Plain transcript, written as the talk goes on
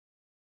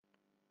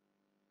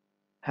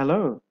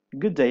Hello,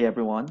 good day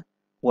everyone.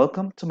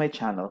 Welcome to my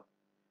channel.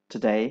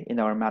 Today in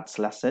our maths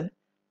lesson,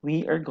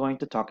 we are going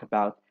to talk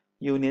about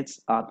units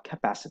of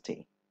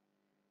capacity.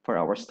 For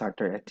our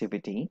starter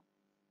activity,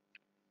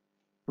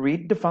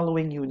 read the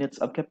following units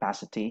of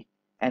capacity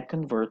and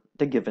convert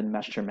the given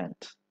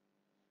measurement.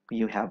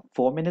 You have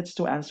 4 minutes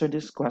to answer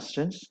these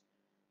questions.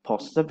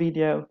 Pause the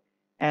video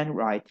and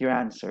write your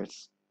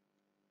answers.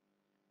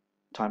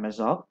 Time is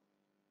up.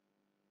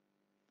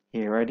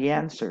 Here are the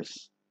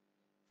answers.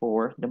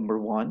 For number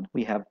 1,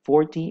 we have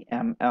 40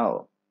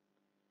 ml.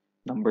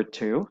 Number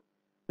 2,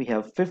 we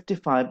have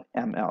 55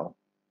 ml.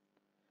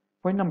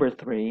 For number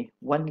 3,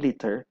 1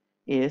 liter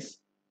is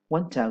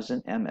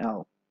 1000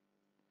 ml.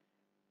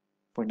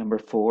 For number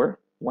 4,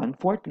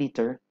 1/4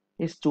 liter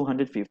is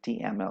 250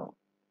 ml.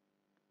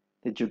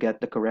 Did you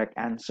get the correct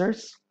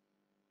answers?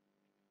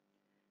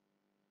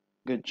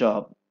 Good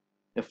job.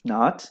 If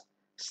not,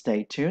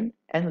 stay tuned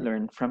and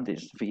learn from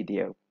this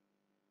video.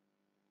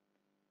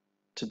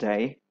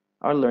 Today,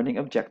 our learning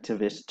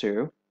objective is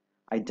to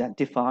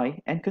identify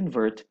and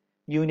convert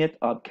unit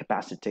of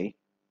capacity.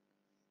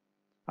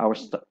 Our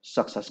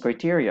success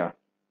criteria.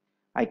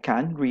 I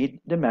can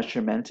read the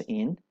measurement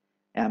in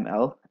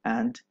ml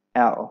and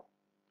L,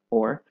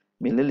 or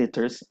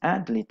milliliters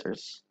and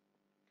liters.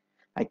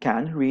 I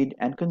can read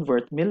and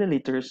convert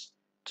milliliters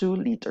to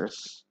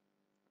liters.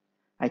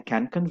 I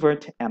can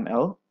convert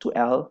ml to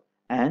L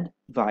and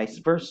vice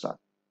versa.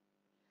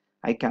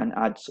 I can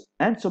add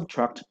and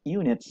subtract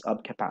units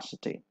of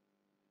capacity.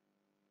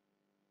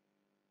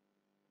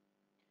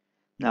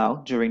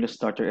 Now, during the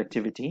starter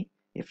activity,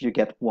 if you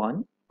get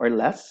 1 or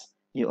less,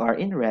 you are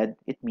in red.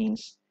 It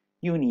means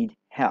you need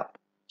help.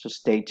 So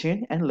stay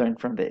tuned and learn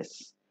from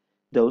this.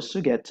 Those who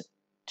get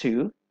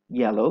 2,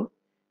 yellow,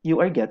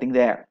 you are getting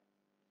there.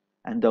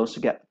 And those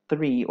who get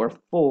 3 or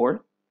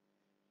 4,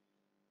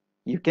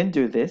 you can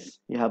do this.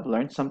 You have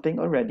learned something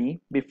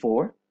already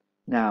before.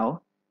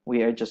 Now,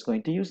 we are just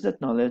going to use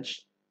that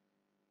knowledge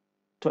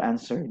to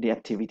answer the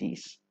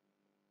activities.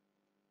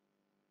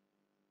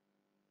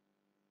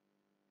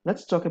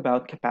 Let's talk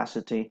about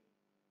capacity.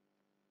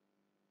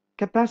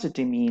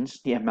 Capacity means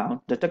the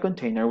amount that a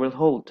container will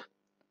hold.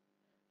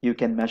 You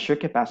can measure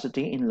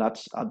capacity in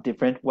lots of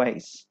different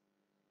ways.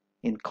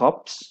 In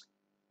cups,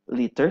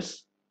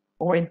 liters,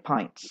 or in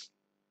pints.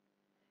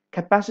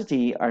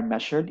 Capacity are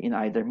measured in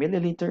either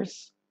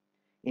milliliters,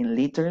 in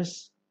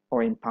liters,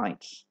 or in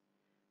pints.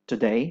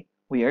 Today,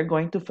 we are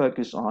going to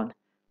focus on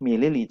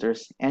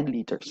milliliters and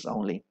liters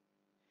only.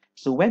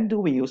 So when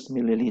do we use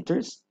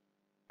milliliters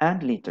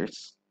and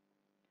liters?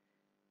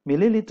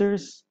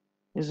 Milliliters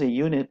is a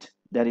unit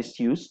that is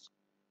used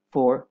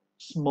for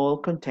small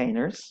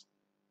containers,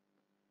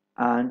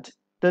 and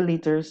the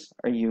liters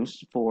are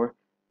used for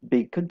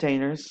big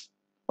containers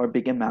or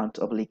big amount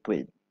of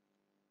liquid.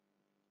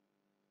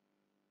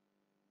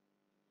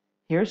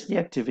 Here's the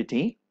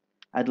activity.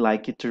 I'd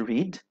like you to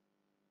read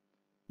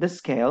the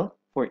scale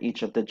for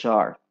each of the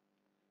jar.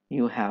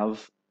 You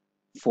have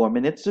 4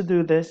 minutes to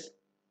do this.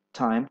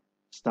 Time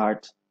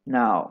starts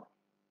now.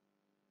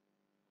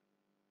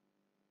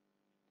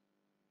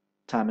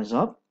 Time is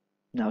up.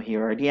 Now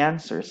here are the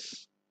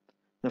answers.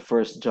 The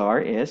first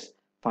jar is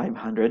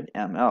 500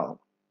 ml.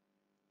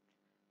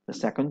 The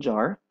second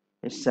jar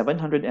is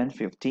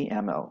 750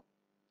 ml.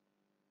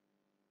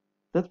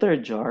 The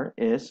third jar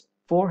is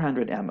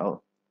 400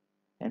 ml.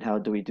 And how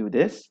do we do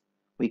this?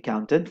 We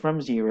counted from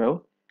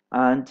 0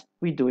 and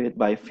we do it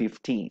by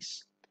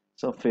 50s.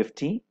 So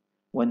 50,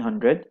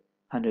 100,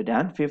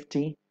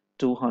 150,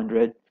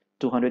 200,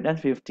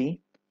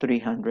 250,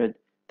 300,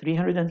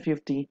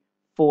 350,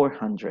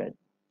 400.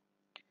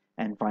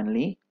 And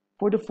finally,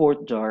 for the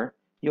fourth jar,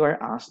 you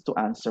are asked to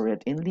answer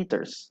it in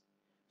liters.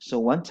 So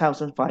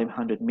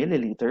 1,500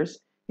 milliliters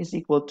is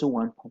equal to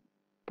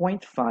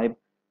 1.5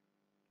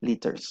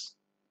 liters.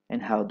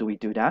 And how do we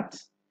do that?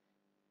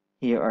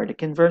 Here are the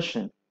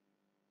conversion.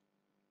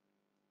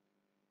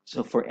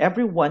 So for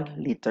every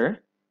 1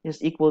 liter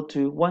is equal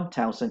to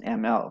 1,000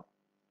 ml.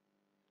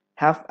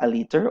 Half a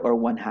liter or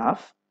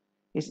 1/2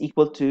 is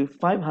equal to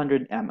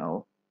 500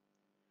 ml.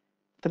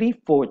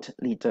 3/4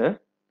 liter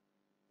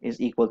is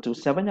equal to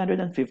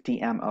 750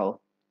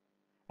 ml.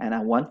 And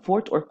a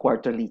 1/4 or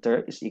quarter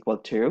liter is equal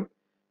to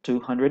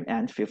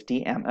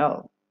 250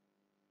 ml.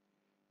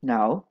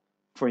 Now,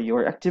 for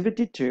your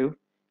activity 2,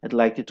 I'd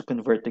like you to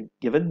convert the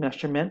given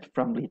measurement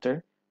from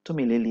liter to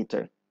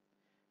milliliter.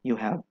 You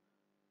have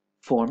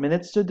 4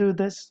 minutes to do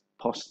this.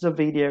 Pause the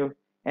video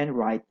and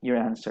write your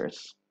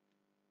answers.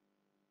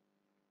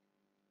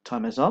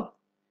 Time is up.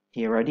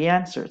 Here are the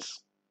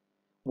answers.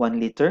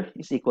 1 liter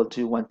is equal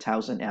to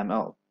 1000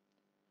 ml.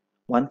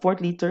 1/4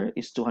 liter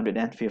is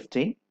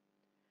 250.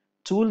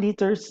 2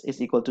 liters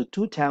is equal to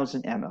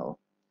 2000 ml.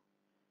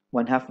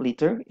 1/2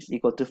 liter is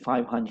equal to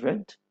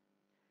 500.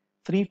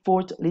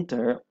 3/4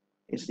 liter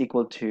is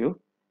equal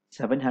to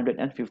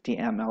 750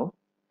 ml.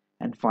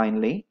 And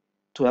finally,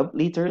 12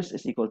 liters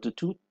is equal to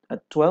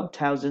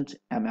 12,000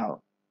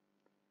 ml.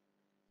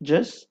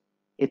 Just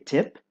a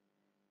tip,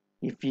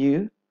 if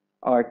you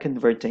are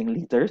converting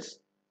liters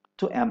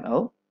to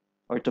ml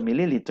or to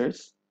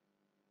milliliters,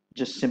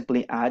 just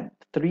simply add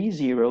 3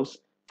 zeros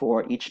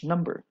for each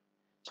number.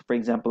 So for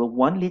example,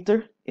 1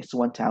 liter is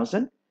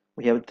 1,000.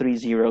 We have 3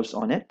 zeros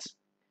on it.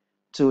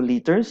 2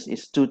 liters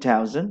is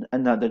 2,000.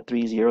 Another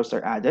 3 zeros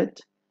are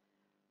added.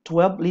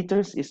 12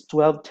 liters is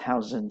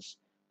 12,000.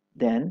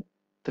 Then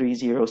 3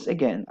 zeros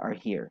again are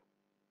here.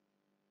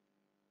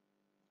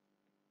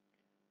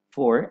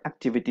 For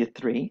activity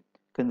 3,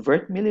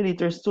 convert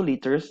milliliters to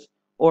liters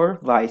or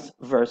vice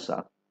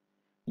versa.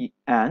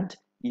 And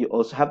you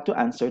also have to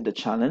answer the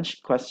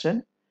challenge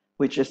question,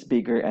 which is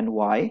bigger and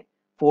why,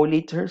 4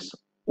 liters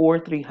or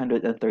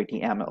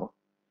 330 ml.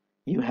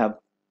 You have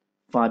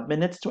 5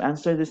 minutes to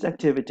answer this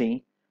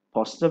activity.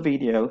 Pause the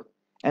video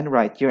and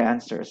write your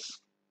answers.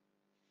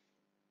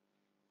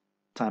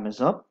 Time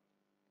is up.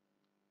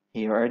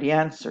 Here are the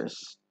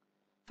answers.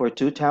 For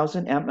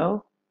 2000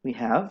 ml, we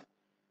have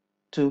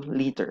 2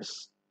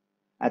 liters.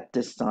 At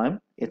this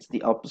time, it's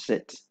the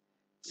opposite.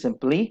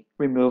 Simply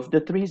remove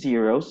the 3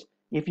 zeros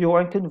if you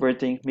are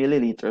converting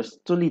milliliters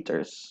to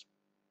liters.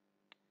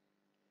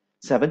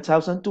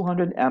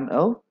 7,200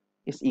 ml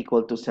is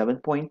equal to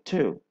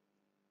 7.2.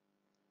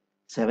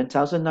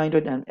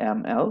 7,900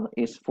 ml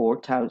is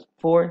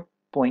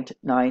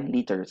 4.9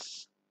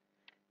 liters.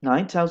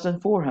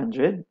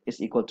 9,400 is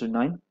equal to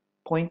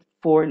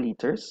 9.4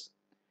 liters.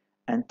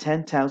 And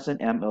 10,000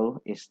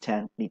 ml is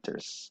 10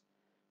 liters.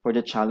 For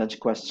the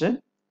challenge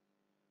question,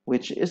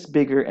 which is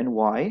bigger and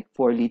why,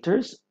 4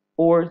 liters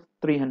or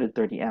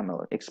 330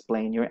 ml?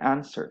 Explain your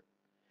answer.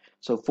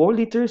 So 4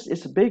 liters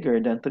is bigger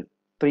than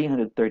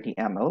 330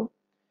 ml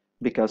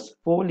because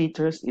 4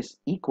 liters is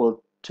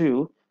equal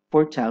to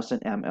 4,000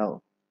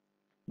 ml.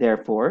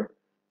 Therefore,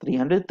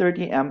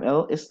 330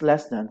 ml is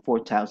less than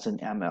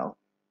 4,000 ml.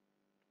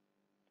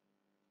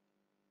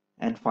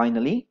 And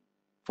finally,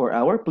 for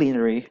our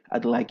plenary,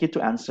 I'd like you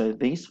to answer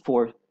these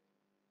 4.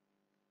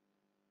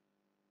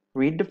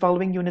 Read the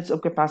following units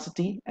of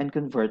capacity and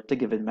convert the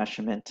given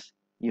measurement.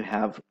 You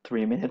have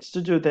 3 minutes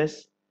to do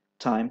this.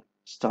 Time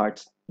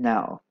starts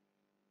now.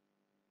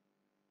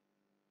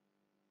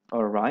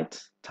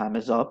 Alright, time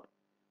is up.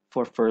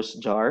 For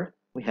first jar,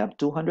 we have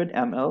 200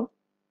 ml.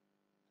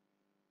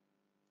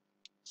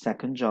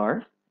 Second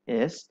jar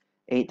is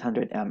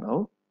 800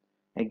 ml.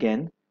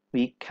 Again,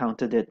 we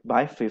counted it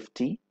by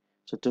 50.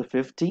 So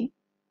 250,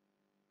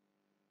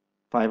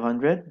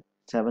 500,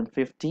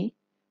 750.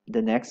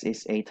 The next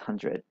is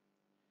 800.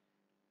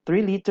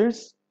 3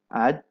 liters,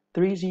 add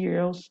 3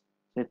 zeros,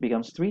 so it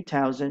becomes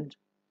 3,000,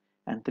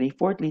 and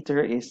 3/4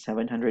 liter is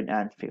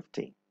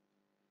 750.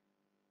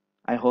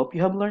 I hope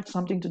you have learned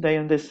something today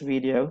on this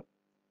video.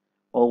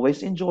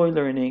 Always enjoy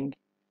learning,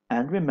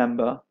 and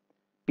remember,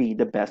 be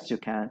the best you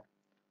can.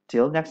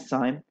 Till next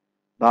time,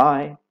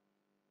 bye!